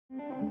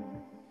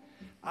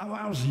When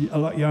I was a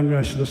lot younger, I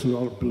used to listen to a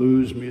lot of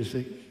blues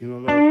music, you know,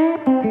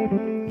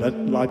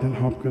 Lightning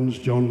Hopkins,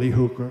 John Lee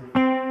Hooker,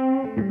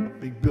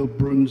 Big Bill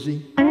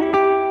Brunzi,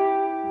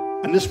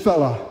 and this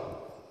fella,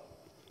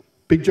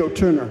 Big Joe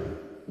Turner.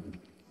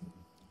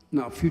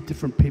 Now, a few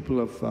different people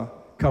have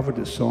covered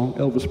this song.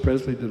 Elvis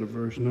Presley did a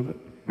version of it,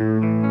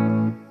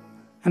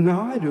 and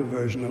now I do a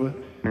version of it.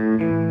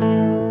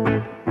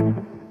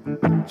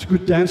 It's a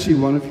good dancey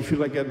one. If you feel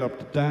like getting up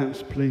to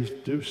dance, please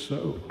do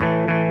so.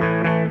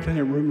 Plenty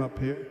of room up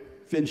here.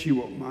 Vince, you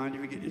won't mind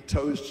if you get your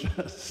toes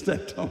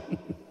stepped on.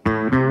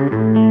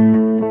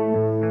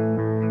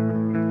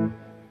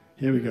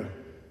 Here we go.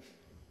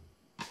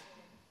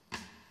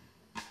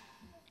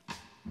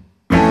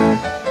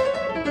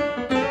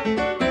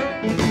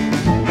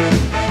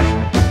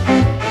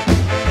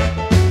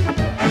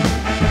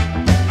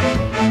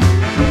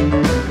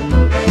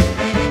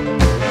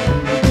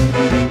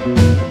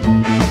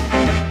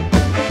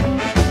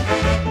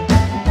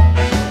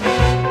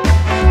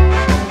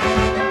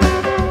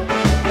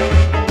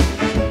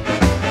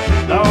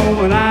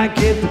 When I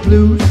get the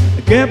blues,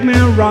 get me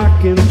a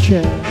rocking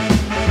chair.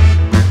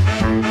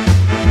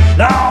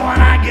 Lord,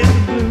 when I get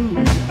the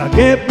blues,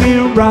 get me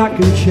a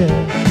rocking chair.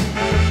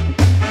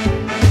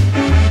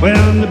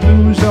 When the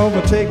blues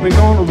overtake me,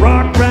 gonna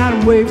rock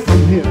right away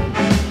from here.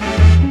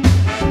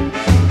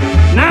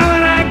 Now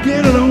when I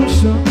get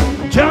lonesome,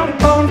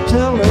 jump on the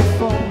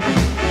telephone.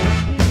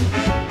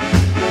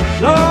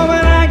 Lord,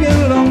 when I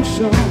get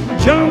lonesome,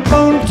 jump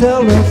on the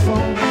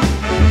telephone.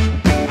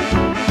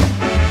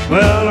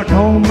 Well, I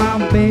call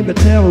my baby,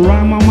 tell her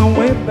I'm on my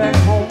way back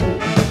home.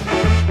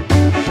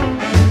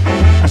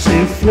 I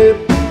say flip,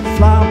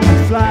 flop,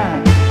 and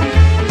fly,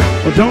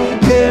 but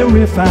don't care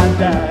if I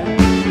die.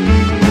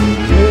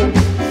 Flip,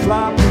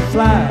 flop, and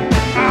fly,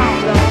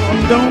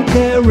 oh, don't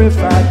care if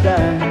I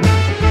die.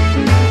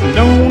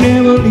 Don't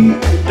ever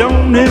leave,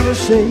 don't ever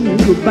say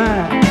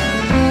goodbye.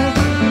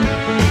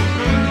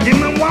 Give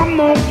me one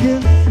more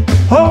kiss,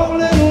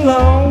 hold it a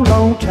long,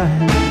 long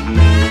time.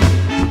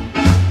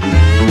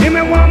 Give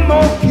me one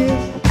more kiss,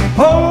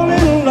 hold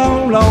it a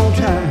long, long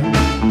time.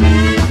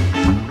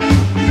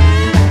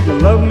 You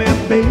love me,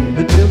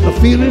 baby, till the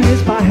feeling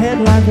hits my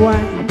head like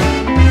wine.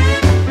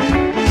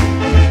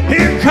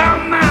 Here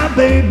come my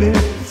baby,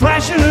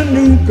 flashing a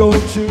new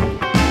go-to.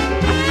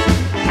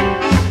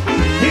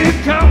 Here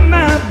come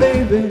my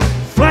baby,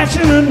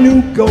 flashing a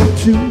new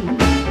go-to.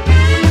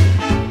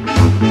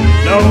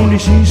 Only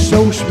she's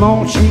so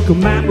small, she can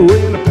mind me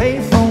with a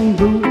payphone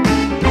booth.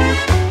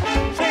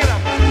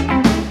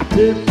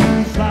 Flip,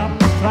 flop,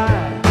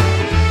 fly,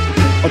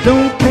 I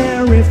don't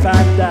care if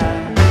I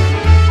die.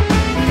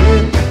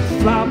 Flip,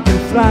 flop,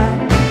 and fly,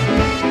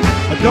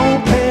 I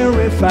don't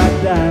care if I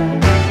die.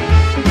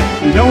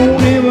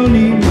 Don't ever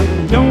leave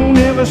me, don't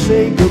ever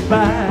say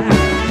goodbye.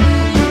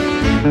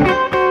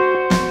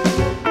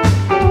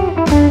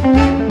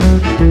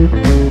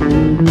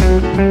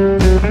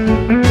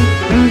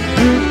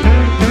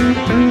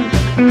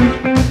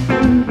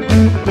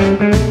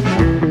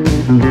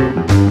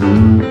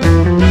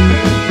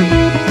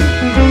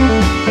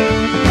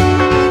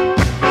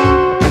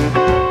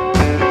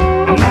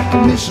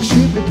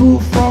 Mississippi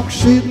bullfrog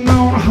sitting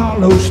on a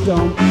hollow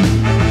stump.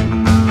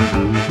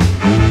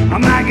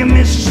 I'm like a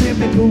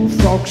Mississippi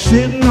bullfrog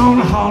sitting on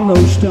a hollow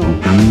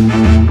stump.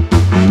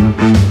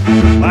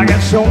 I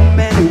got so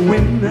many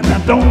women,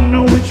 I don't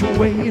know which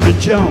way to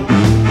jump.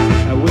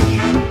 I wish.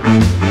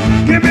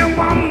 Give me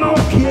one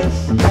more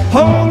kiss,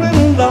 hold it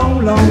a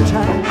long, long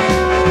time.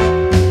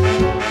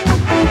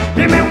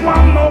 Give me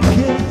one more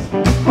kiss,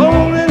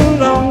 hold it a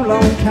long,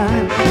 long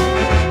time.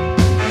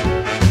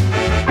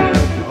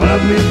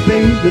 Love me,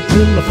 baby,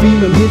 till the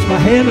feeling hits my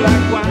head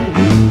like wine.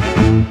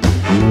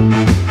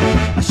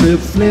 I said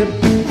flip,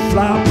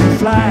 flop, and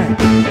fly,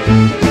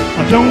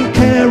 I don't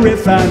care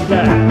if I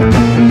die.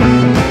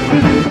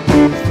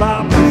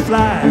 Flop and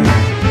fly,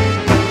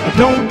 I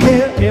don't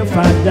care if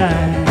I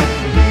die.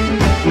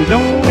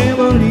 Don't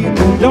ever leave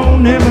me,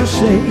 don't ever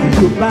say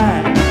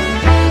goodbye.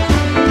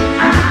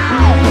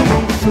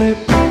 Ow! Flip,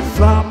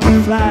 flop,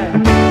 and fly,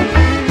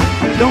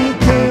 I don't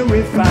care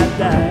if I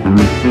die.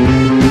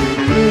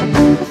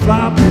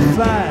 Flop and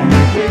fly,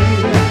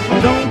 I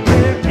don't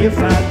care if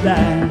I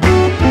die.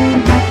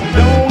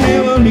 Don't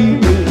ever leave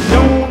me,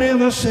 don't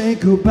ever say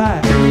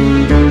goodbye.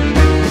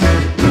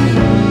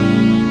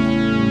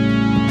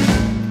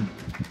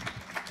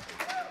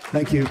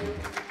 Thank you.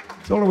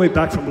 It's all the way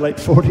back from the late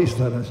 40s,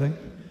 that I think.